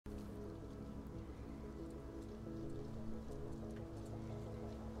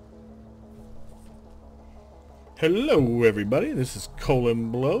Hello everybody, this is Colin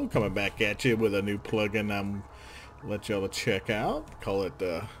Blow coming back at you with a new plugin I'm let y'all check out. Call it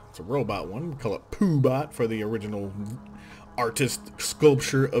it's a robot one. We call it PooBot for the original artist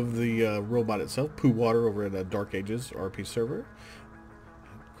sculpture of the robot itself. PooBot over at Dark Ages RP server.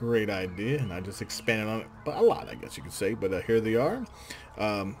 Great idea, and I just expanded on it a lot, I guess you could say. But here they are.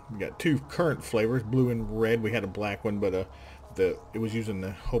 We got two current flavors, blue and red. We had a black one, but it was using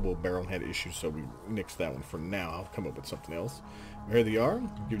the hobo barrel and had issues, so we nixed that one for now. I'll come up with something else. Here they are,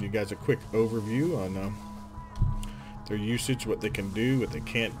 giving you guys a quick overview on their usage, what they can do, what they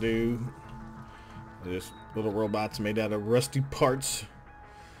can't do. They're just little robots made out of rusty parts.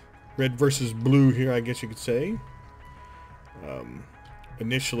 Red versus blue here, I guess you could say.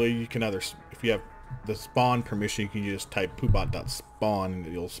 Initially, you can either, if you have the spawn permission, you can just type poobot.spawn and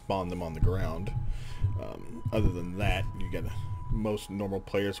it'll spawn them on the ground. Other than that, most normal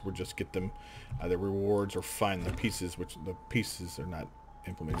players would just get them either rewards or find the pieces, which the pieces are not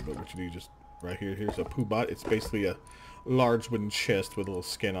implemented, but what you do just right here, here's a PooBot. It's basically a large wooden chest with a little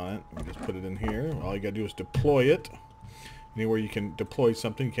skin on it. You just put it in here. All you gotta do is deploy it. Anywhere you can deploy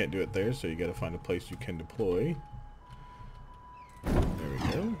something, you can't do it there, so you gotta find a place you can deploy. There we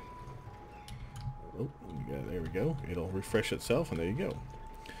go. Oh, there we go. It'll refresh itself, and there you go.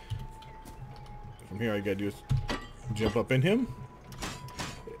 From here, all you gotta do is jump up in him.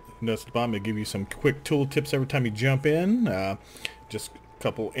 Notice the bottom, it'll give you some quick tool tips every time you jump in. Just a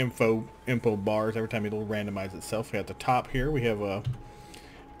couple info bars every time it'll randomize itself. At the top here, we have the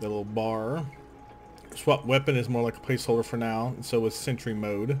little bar. Swap weapon is more like a placeholder for now, and so is sentry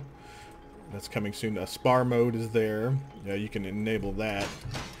mode. That's coming soon. Spar mode is there. You can enable that.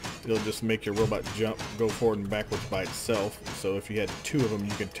 It'll just make your robot go forward and backwards by itself. So if you had two of them,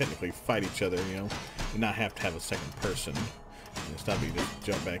 you could technically fight each other, and not have to have a second person. And it's not you just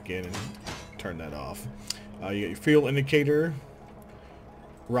jump back in and turn that off. You got your field indicator.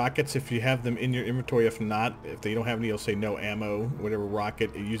 Rockets, if you have them in your inventory. If not, if they don't have any, it'll say no ammo. Whatever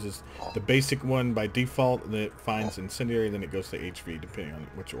rocket, it uses the basic one by default, and then it finds incendiary, then it goes to HV, depending on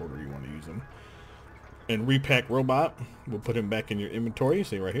which order you want to use them. And repack robot, we'll put him back in your inventory.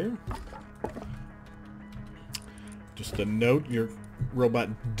 See right here. Just a note, your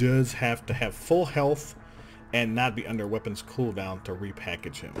robot does have to have full health and not be under weapons cooldown to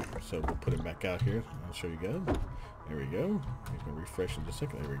repackage him. So we'll put him back out here. I'll show you guys. There we go. He's going to refresh in just a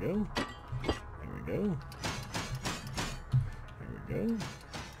second. There we go. There we go. There we go.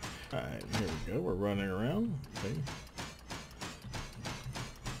 Alright, here we go. We're running around. Okay.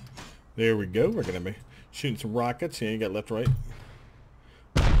 There we go. We're going to be shooting some rockets. Yeah, you got left, right.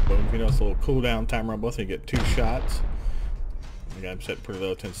 Boom. You know, it's a little cooldown timer on both. You get 2 shots. I got him set pretty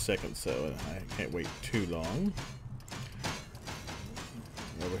low, 10 seconds, so I can't wait too long.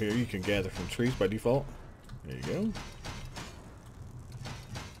 Over here, you can gather from trees by default. There you go.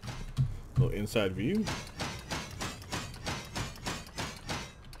 Little inside view.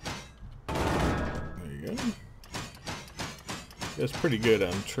 There you go. That's pretty good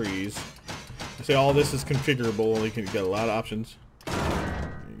on trees. I say all this is configurable. You got a lot of options. There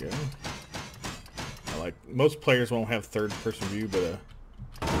you go. Most players won't have third-person view, but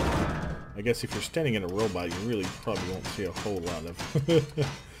I guess if you're standing in a robot, you really probably won't see a whole lot of. There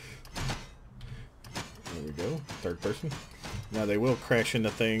we go, third person. Now they will crash into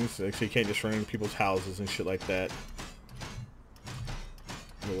things, so you can't just run into people's houses and shit like that.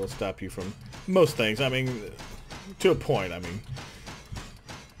 It will stop you from most things. I mean, to a point. I mean,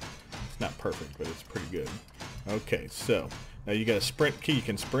 it's not perfect, but it's pretty good. Okay, so now you got a sprint key. You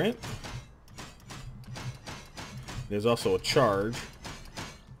can sprint. There's also a charge.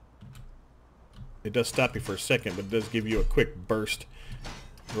 It does stop you for a second, but it does give you a quick burst,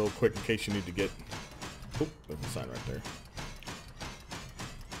 real quick, in case you need to get. Oop, there's a sign right there.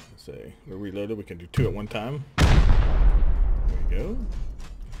 Let's say we're reloaded. We can do 2 at one time. There we go.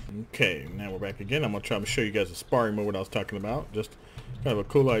 Okay, now we're back again. I'm gonna try to show you guys the sparring mode I was talking about. Just kind of a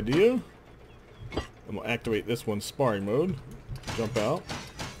cool idea. I'm gonna activate this one, sparring mode. Jump out.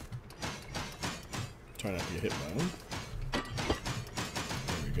 Try not to get hit by him.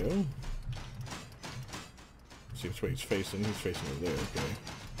 There we go. See which way he's facing. He's facing over there. Okay.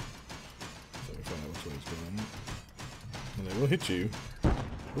 So we find out which way he's going. And they will hit you.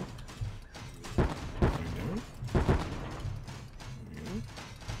 Oop. There we go. There we go.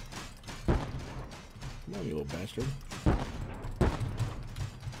 Come on, you little bastard.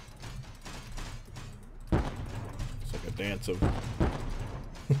 It's like a dance of.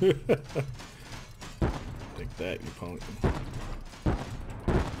 Take that, you punk.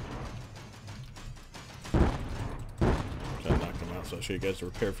 Try to knock him out, so I'll show you guys the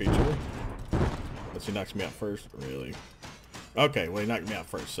repair feature. Unless he knocks me out first. Really? Okay, well, he knocked me out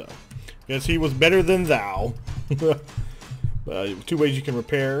first, so. Guess he was better than thou. 2 ways you can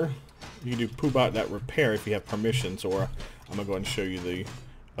repair. You can do PooBot.repair if you have permissions, or I'm going to go ahead and show you the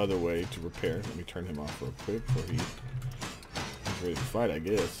other way to repair. Let me turn him off real quick before he's ready to fight, I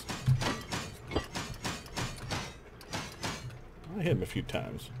guess. I hit him a few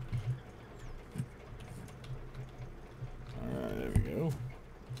times. Alright, there we go.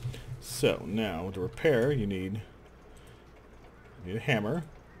 So, now, to repair, you need a hammer.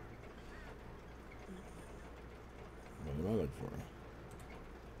 What am I looking for?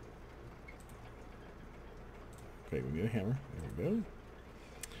 Okay, we need a hammer. There we go.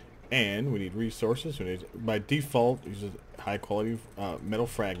 And we need resources. We need, by default, uses high quality metal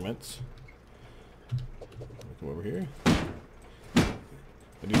fragments. Come over here.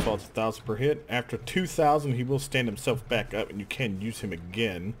 The default's 1,000 per hit. After 2,000, he will stand himself back up, and you can use him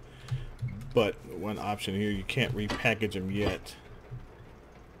again. But one option here, you can't repackage him yet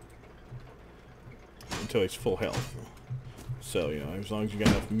until he's full health. So, you know, as long as you got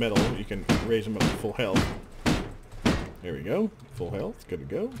enough metal, you can raise him up to full health. There we go. Full health. Good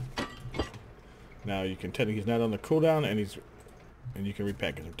to go. Now you can tell he's not on the cooldown, and you can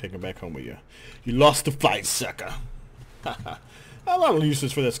repackage him. Take him back home with you. You lost the fight, sucker. A lot of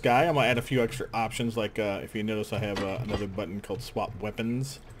uses for this guy. I'm going to add a few extra options, like if you notice I have another button called Swap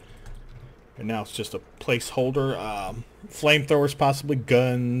Weapons. And now it's just a placeholder. Flamethrowers, possibly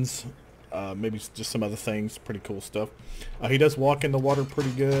guns, maybe just some other things. Pretty cool stuff. He does walk in the water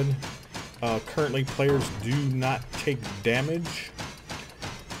pretty good. Currently, players do not take damage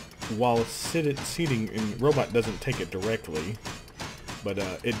while seating, and robot doesn't take it directly, but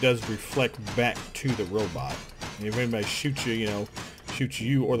it does reflect back to the robot. And if anybody shoots you, shoots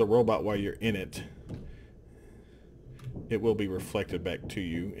you or the robot while you're in it, it will be reflected back to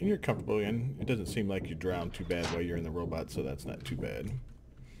you, and you're comfortable, and it doesn't seem like you drown too bad while you're in the robot, so that's not too bad.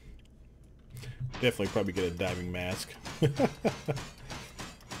 Definitely probably get a diving mask.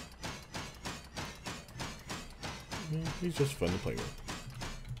 He's just fun to play with.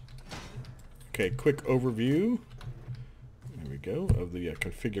 Okay, quick overview. There we go, of the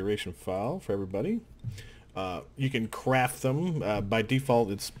configuration file for everybody. You can craft them. By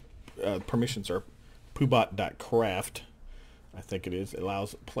default, its permissions are PooBot.craft. I think it is. It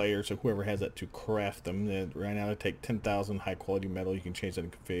allows players or whoever has that to craft them. Right now, they take 10,000 high quality metal. You can change that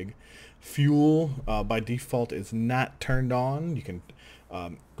in config. Fuel by default is not turned on. You can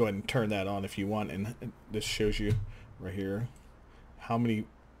go ahead and turn that on if you want, and this shows you right here how many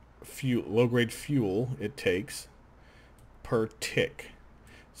low-grade fuel it takes per tick.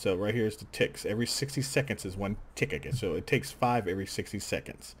 So right here is the ticks. Every 60 seconds is 1 tick, I guess. So it takes 5 every 60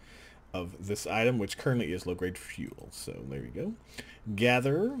 seconds of this item, which currently is low-grade fuel. So there we go.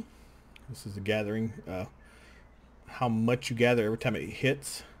 Gather. This is the gathering. How much you gather every time it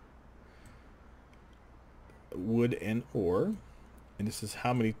hits wood and ore. And this is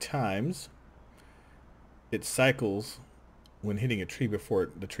how many times it cycles when hitting a tree before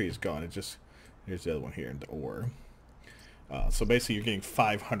the tree is gone. It just, here's the other one here, the ore. So basically you're getting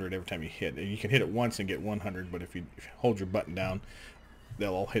 500 every time you hit. You can hit it once and get 100, but if you hold your button down,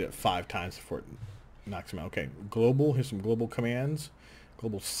 they'll all hit it 5 times before it knocks them out. Okay, global, here's some global commands.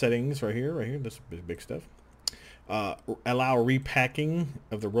 Global settings right here, this is big stuff. Allow repacking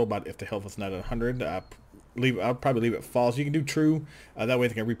of the robot if the health is not at 100. I'll probably leave it false. You can do true. That way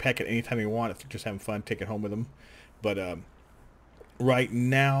they can repack it anytime you want if you're just having fun, take it home with them. But right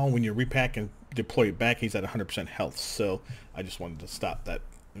now, when you repack and deploy it back, he's at 100% health. So I just wanted to stop that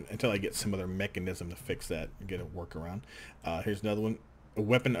until I get some other mechanism to fix that and get a workaround. Here's another one. A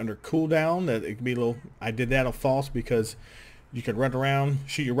weapon under cooldown. That it can be a little. I did that on false because you can run around,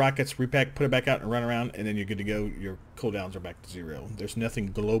 shoot your rockets, repack, put it back out, and run around, and then you're good to go. Your cooldowns are back to 0. There's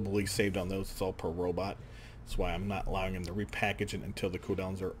nothing globally saved on those. It's all per robot. That's why I'm not allowing him to repackage it until the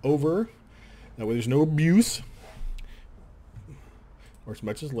cooldowns are over. That way there's no abuse. Or as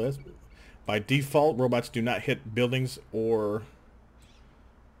much as less. By default, robots do not hit buildings or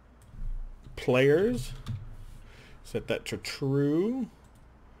players. Set that to true.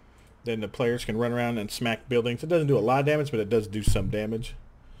 Then the players can run around and smack buildings. It doesn't do a lot of damage, but it does do some damage.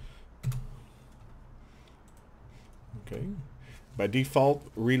 Okay. By default,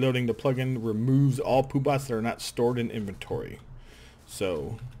 reloading the plugin removes all PooBots that are not stored in inventory.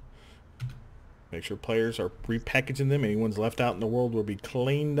 So make sure players are repackaging them. Anyone's left out in the world will be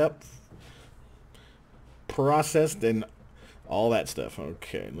cleaned up, processed, and all that stuff.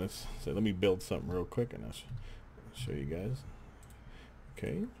 Okay, let me build something real quick and I'll show you guys.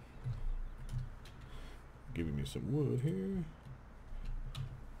 Okay. Giving me some wood here.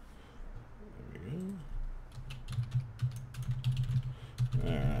 There we go.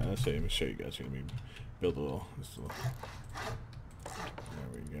 Let's see. Let me show you guys. Let me build a little. There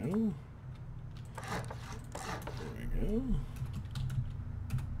we go. There we go.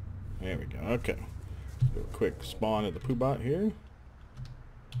 There we go. Okay. Do a quick spawn at the PooBot here.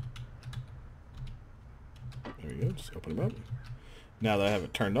 There we go. Just open them up. Now that I have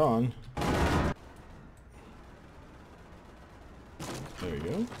it turned on. There we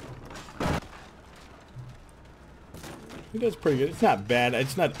go. It does pretty good. It's not bad.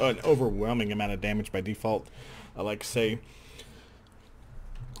 It's not an overwhelming amount of damage by default. I like to say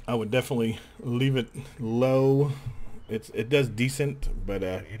I would definitely leave it low. It does decent, but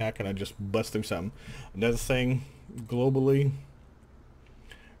you're not gonna just bust through something. Another thing globally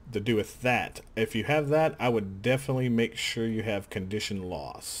to do with that, if you have that, I would definitely make sure you have condition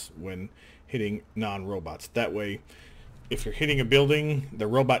loss when hitting non-robots. That way, if you're hitting a building, the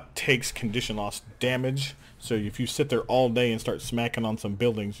robot takes condition loss damage. So if you sit there all day and start smacking on some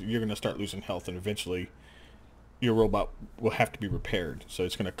buildings, you're gonna start losing health, and eventually your robot will have to be repaired. So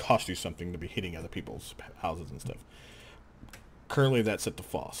it's gonna cost you something to be hitting other people's houses and stuff. Currently that's at the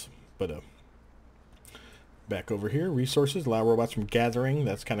false, but back over here, resources allow robots from gathering.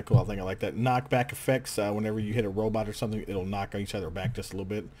 That's kind of cool. I think I like that. Knockback effects, whenever you hit a robot or something, it'll knock each other back just a little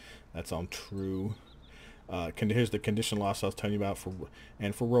bit. That's on true. Here's the condition loss I was telling you about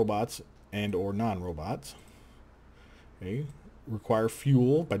for robots and or non-robots. Okay. Require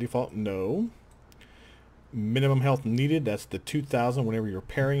fuel by default, no. Minimum health needed, that's the 2,000 whenever you're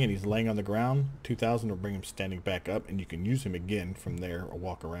repairing and he's laying on the ground. 2,000 will bring him standing back up, and you can use him again from there or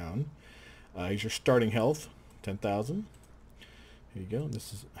walk around. Here's your starting health, 10,000. Here you go.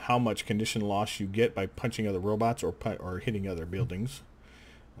 This is how much condition loss you get by punching other robots or hitting other buildings.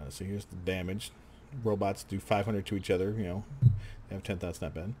 So here's the damage. Robots do 500 to each other, you know. They have 10,000,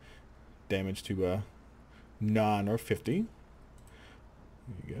 not bad. Damage to non or 50.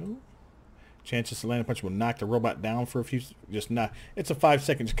 There you go. Chances to land a punch will knock the robot down for a few, it's a 5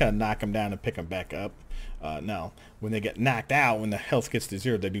 second, just kind of knock them down and pick them back up. Now, when they get knocked out, when the health gets to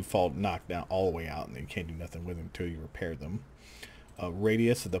 0, they do fall knocked down all the way out, and you can't do nothing with them until you repair them.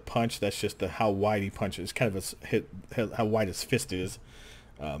 Radius of the punch, that's just how wide he punches, kind of how wide his fist is.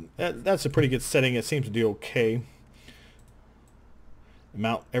 That's a pretty good setting. It seems to do okay.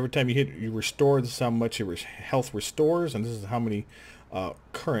 Amount, every time you hit, you restore. This is how much your health restores, and this is how many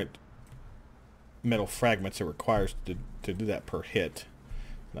current metal fragments it requires to do that per hit.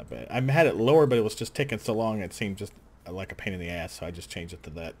 Not bad. I had it lower, but it was just taking so long it seemed just like a pain in the ass, so I just changed it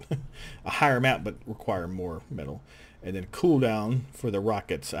to that. A higher amount but require more metal. And then cooldown for the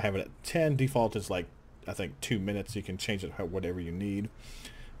rockets, I have it at 10. Default is like, I think, 2 minutes. You can change it whatever you need.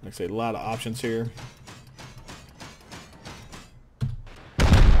 Like I say, a lot of options here.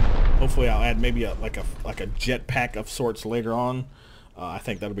 Hopefully I'll add maybe like a jetpack of sorts later on. I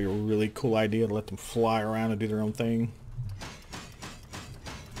think that'll be a really cool idea to let them fly around and do their own thing.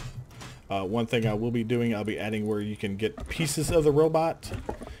 One thing I will be doing, I'll be adding where you can get pieces of the robot.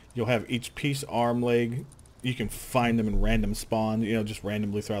 You'll have each piece, arm, leg. You can find them in random spawn, you know, just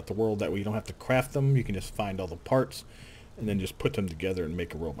randomly throughout the world. That way you don't have to craft them. You can just find all the parts and then just put them together and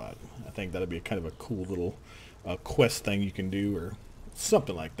make a robot. I think that'll be kind of a cool little quest thing you can do, or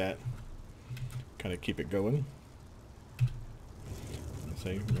something like that. Kind of keep it going.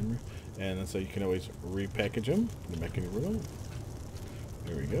 Remember, and so you can always repackage them, put them back in your room.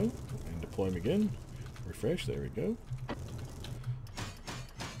 There we go, and deploy them again. Refresh. There we go.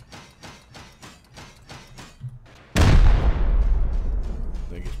 I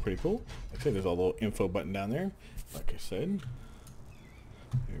think it's pretty cool. Like I said, there's a little info button down there. Like I said,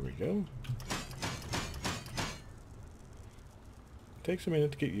 there we go. Takes a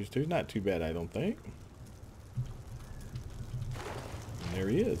minute to get used to. Not too bad, I don't think. There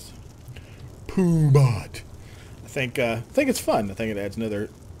he is, PooBot. I think it's fun. I think it adds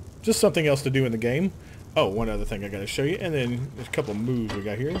just something else to do in the game. Oh, one other thing I got to show you, and then there's a couple of moves we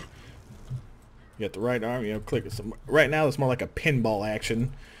got here. You got the right arm, you know, click it. Right now it's more like a pinball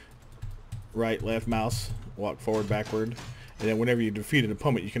action. Right, left mouse, walk forward, backward, and then whenever you defeat an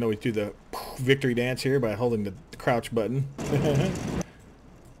opponent, you can always do the victory dance here by holding the crouch button.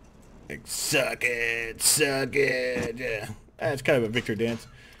 Like, suck it, yeah. It's kind of a victory dance,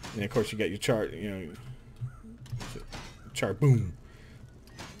 and of course you got your chart. You know, chart, boom,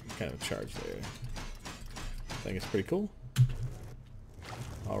 kind of charge there. I think it's pretty cool.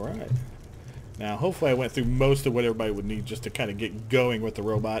 All right, now hopefully I went through most of what everybody would need just to kind of get going with the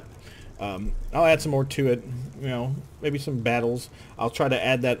robot. I'll add some more to it. You know, maybe some battles. I'll try to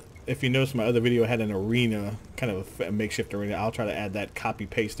add that. If you notice, my other video had an arena, kind of a makeshift arena. I'll try to add that, copy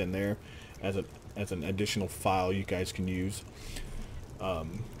paste in there as an additional file you guys can use.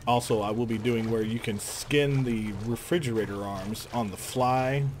 Also, I will be doing where you can skin the refrigerator arms on the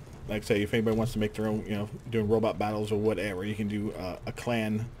fly. Like say, if anybody wants to make their own, you know, doing robot battles or whatever, you can do a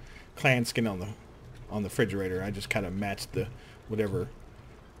clan skin on the refrigerator. I just kind of matched the whatever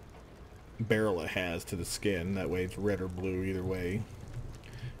barrel it has to the skin. That way, it's red or blue either way.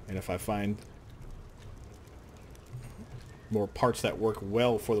 And if I find more parts that work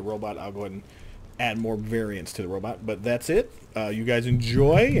well for the robot, I'll go ahead and add more variants to the robot. But that's it. You guys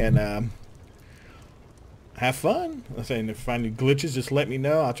enjoy and have fun. I'm saying if you find any glitches, just let me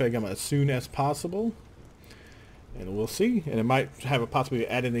know. I'll try to get them as soon as possible. And we'll see. And it might have a possibility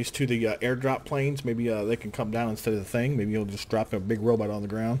of adding these to the airdrop planes. Maybe they can come down instead of the thing. Maybe you'll just drop a big robot on the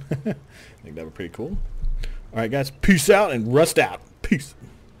ground. I think that would be pretty cool. Alright guys, peace out and rust out. Peace.